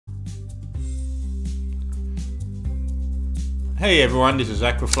Hey everyone, this is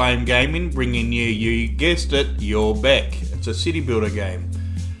Aquaflame Gaming bringing you guessed it, Urbek. It's a city builder game.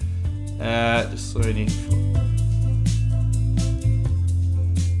 Just throw it in.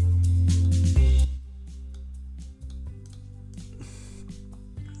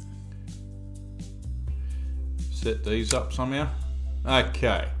 Set these up somehow.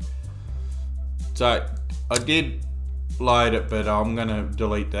 Okay. So I did load it, but I'm going to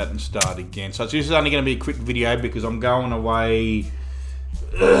delete that and start again. So this is only going to be a quick video because I'm going away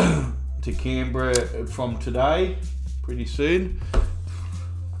to Canberra from today, pretty soon.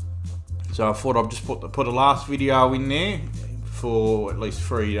 So I thought I'd just put a last video in there for at least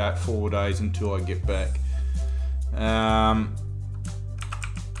 4 days until I get back.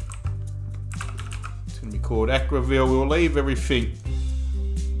 It's going to be called Aquaville. We'll leave everything.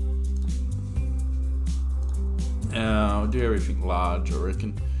 I'll do everything large, I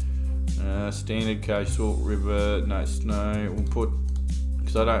reckon. Standard coastal river, no snow. We'll put,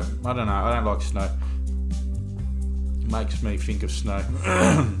 because I don't know, I don't like snow. It makes me think of snow.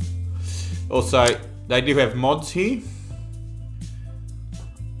 Also, they do have mods here.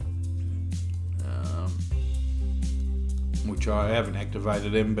 Which I haven't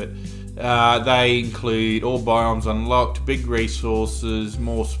activated them, but they include all biomes unlocked, big resources,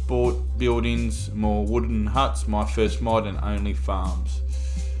 more sport buildings, more wooden huts, my first mod, and only farms.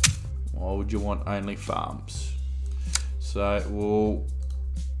 Why would you want only farms? So we'll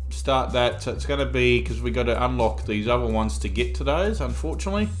start that. So it's going to be, because we got to unlock these other ones to get to those,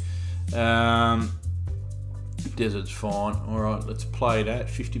 unfortunately. Desert's fine. Alright, let's play that.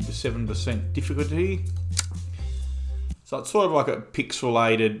 57% difficulty. So it's sort of like a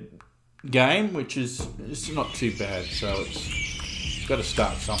pixelated game, which is it's not too bad. So it's got to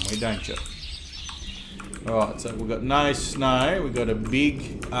start somewhere, don't you? Alright, so we've got no snow. We've got a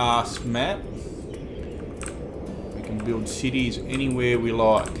big ass map. We can build cities anywhere we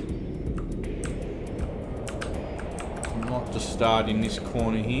like. I might just start in this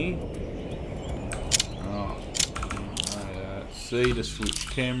corner here. Let's see, to switch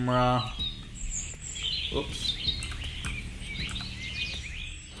camera. Oops.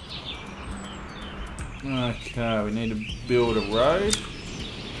 Okay, we need to build a road.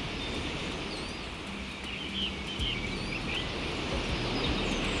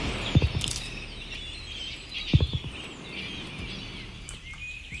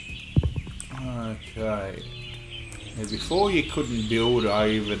 Okay. Now before you couldn't build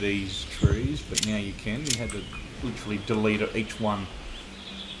over these trees, but now you can. You had to literally delete each one.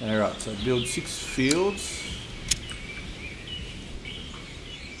 Alright, so build 6 fields.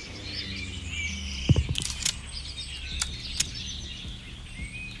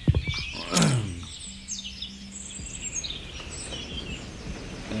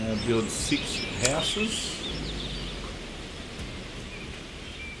 Build 6 houses.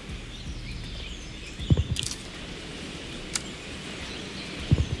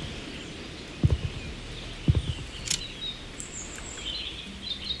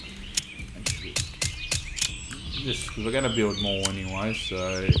 Just because we're going to build more anyway,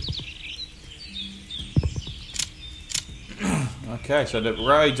 so. Okay, so the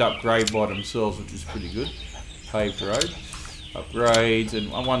roads upgrade by themselves, which is pretty good. Paved road. Upgrades, and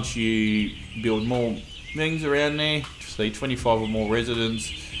once you build more things around there, see 25 or more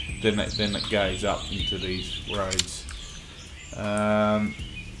residents, then it goes up into these roads.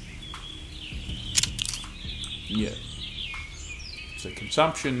 Yeah. So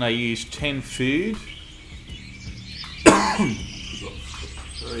consumption, they use 10 food.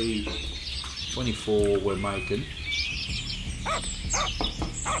 24 we're making.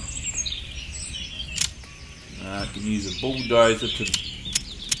 Can use a bulldozer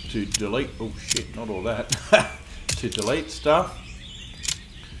to delete. Oh shit! Not all that. To delete stuff.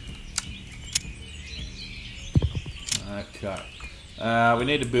 Okay. We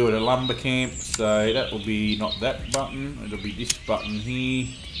need to build a lumber camp, so that will be not that button. It'll be this button here.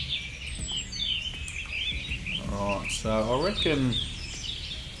 Alright. So I reckon.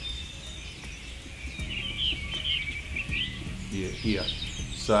 Yeah, here.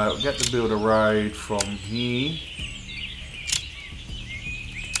 So we've got to build a road from here.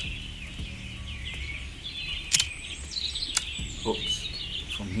 Oops,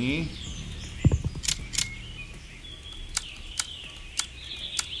 from here.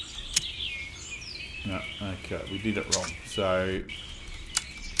 No, okay, we did it wrong. So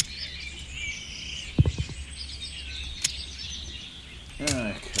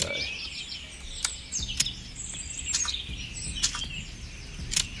okay.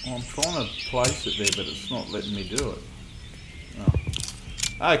 I'm trying to place it there, but it's not letting me do it.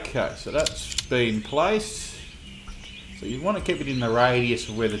 Oh. Okay, so that's been placed. So you want to keep it in the radius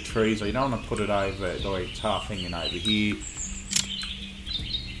of where the trees are. You don't want to put it over, like it's half hanging over here.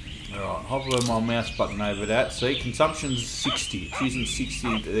 Alright, hover my mouse button over that. See, consumption's 60. It's using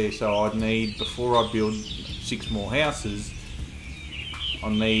 60 there, so I'd need, before I build 6 more houses, I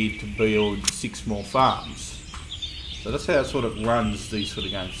need to build 6 more farms. So that's how it sort of runs these sort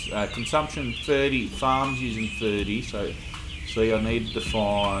of games. Consumption 30, farms using 30, so see I need to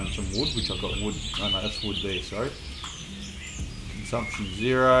find some wood, which I've got wood, oh no that's wood there, sorry. Consumption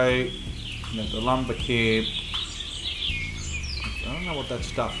 0, got the lumber camp. I don't know what that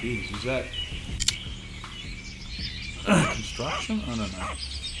stuff is that construction? I don't know.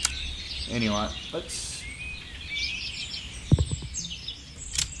 Anyway, let's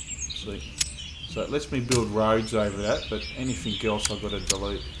see. So it lets me build roads over that, but anything else I've got to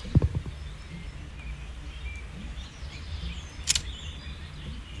delete.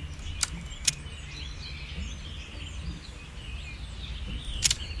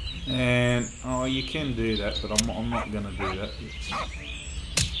 And oh, you can do that, but I'm not going to do that.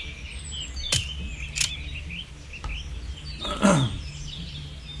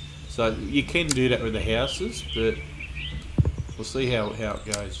 So you can do that with the houses, but we'll see how it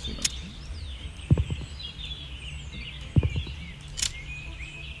goes.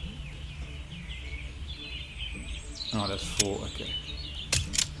 Oh, that's 4. Okay.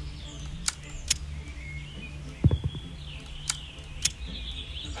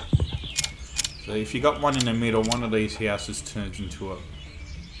 So if you got one in the middle, one of these houses turns into a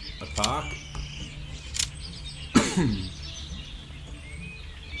park.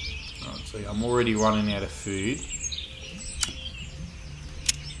 Right, see, I'm already running out of food.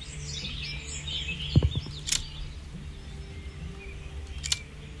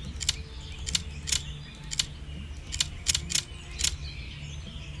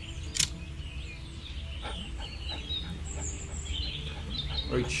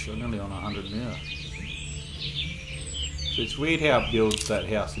 Reach, I'm nearly on 100 now. So it's weird how it builds that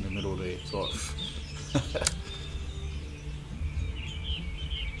house in the middle there. It's like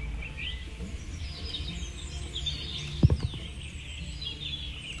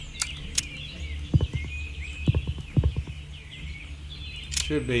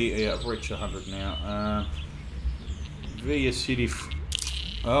should be, yeah, I've reached 100 now. Via City.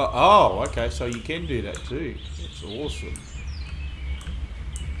 Oh, okay, so you can do that too. That's awesome.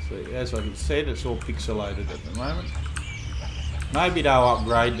 As I said, it's all pixelated at the moment. Maybe they'll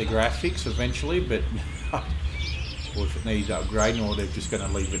upgrade the graphics eventually, but or if it needs upgrading, or they're just going to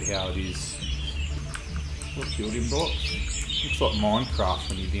leave it how it is. What building blocks? Looks like Minecraft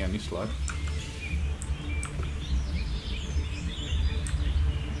when you're down this low.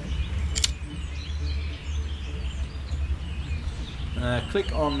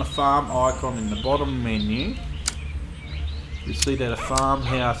 Click on the farm icon in the bottom menu. You see that a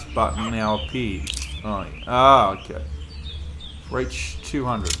farmhouse button now appears. Oh, okay. Reach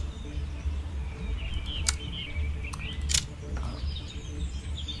 200.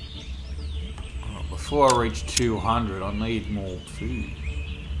 Before I reach 200, I need more food.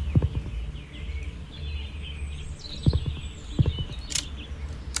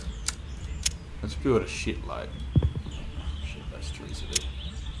 Let's build a shitload. Shit, those trees are there.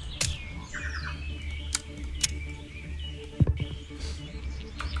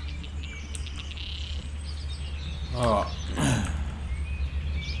 Alright.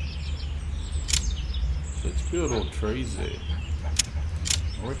 So let's build all trees there.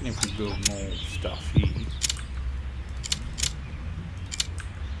 I reckon if we build more stuff here.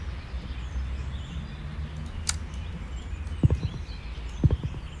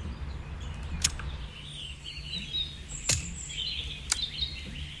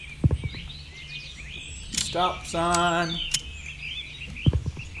 Stop sign.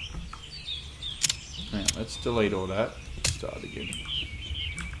 Now, let's delete all that. Start again.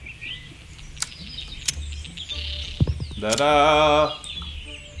 Ta-da!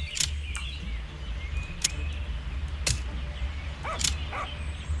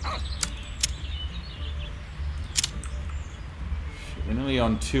 We're nearly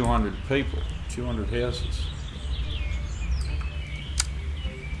on 200 people, 200 houses.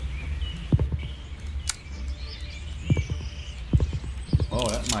 Oh,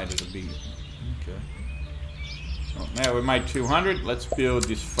 that made it a big. Okay. Well, now we made 200. Let's build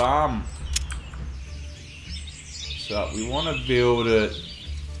this farm. So we want to build it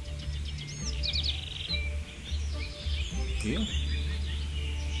here.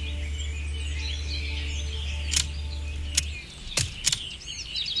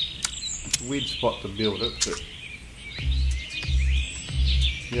 It's a weird spot to build it, but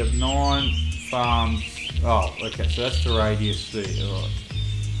we have 9 farms Oh, okay, so that's the radius there, alright.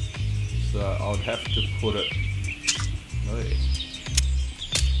 So I'd have to put it there.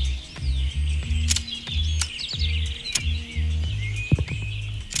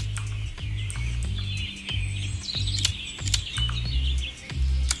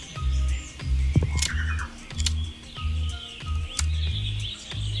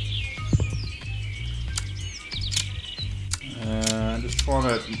 Just trying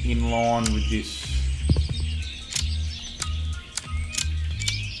to in line with this.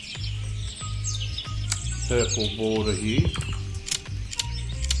 Purple border here.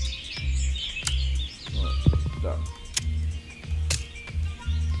 Right, done.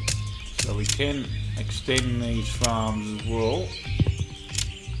 So we can extend these farms as well.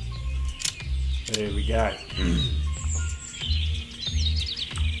 There we go.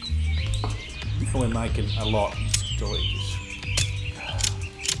 We're making a lot. Delete this.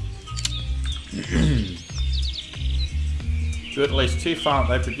 Do at least 2 farms.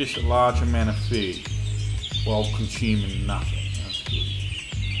 They produce a large amount of food while consuming nothing. That's good.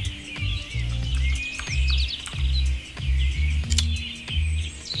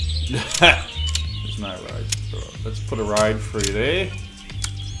 There's no road. Right, let's put a road through there.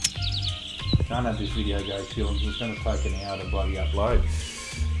 Can't have this video go too long. It's going to take an hour to bloody upload.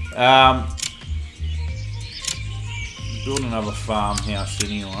 Build another farmhouse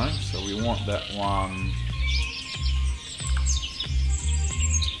anyway, so we want that one.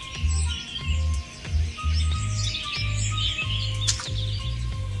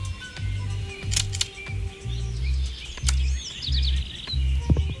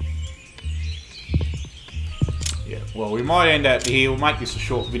 Yeah, well, we might end out here. We'll make this a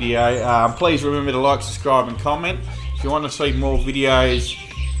short video. Please remember to like, subscribe and comment. If you want to see more videos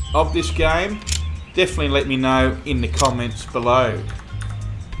of this game, definitely let me know in the comments below.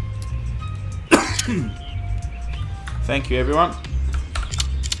 Thank you, everyone.